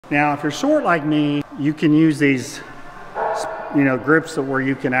Now, if you're short like me, you can use these, you know, grips where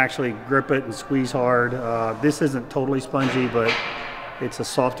you can actually grip it and squeeze hard. This isn't totally spongy, but it's a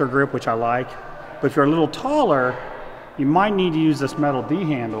softer grip, which I like. But if you're a little taller, you might need to use this metal D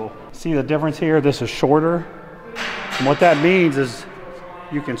handle. See the difference here? This is shorter. And what that means is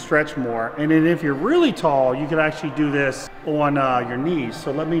you can stretch more. And then if you're really tall, you could actually do this on your knees.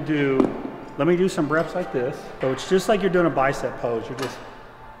 So let me do some reps like this. So it's just like you're doing a bicep pose. You're just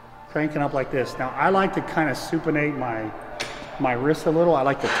cranking up like this. Now I like to kind of supinate my wrist a little. I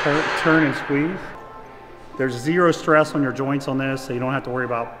like to turn and squeeze. There's zero stress on your joints on this, so you don't have to worry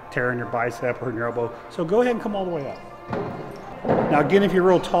about tearing your bicep or your elbow. So go ahead and come all the way up. Now again, if you're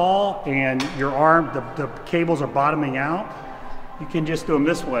real tall and your arm, the cables are bottoming out, you can just do them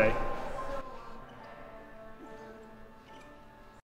this way.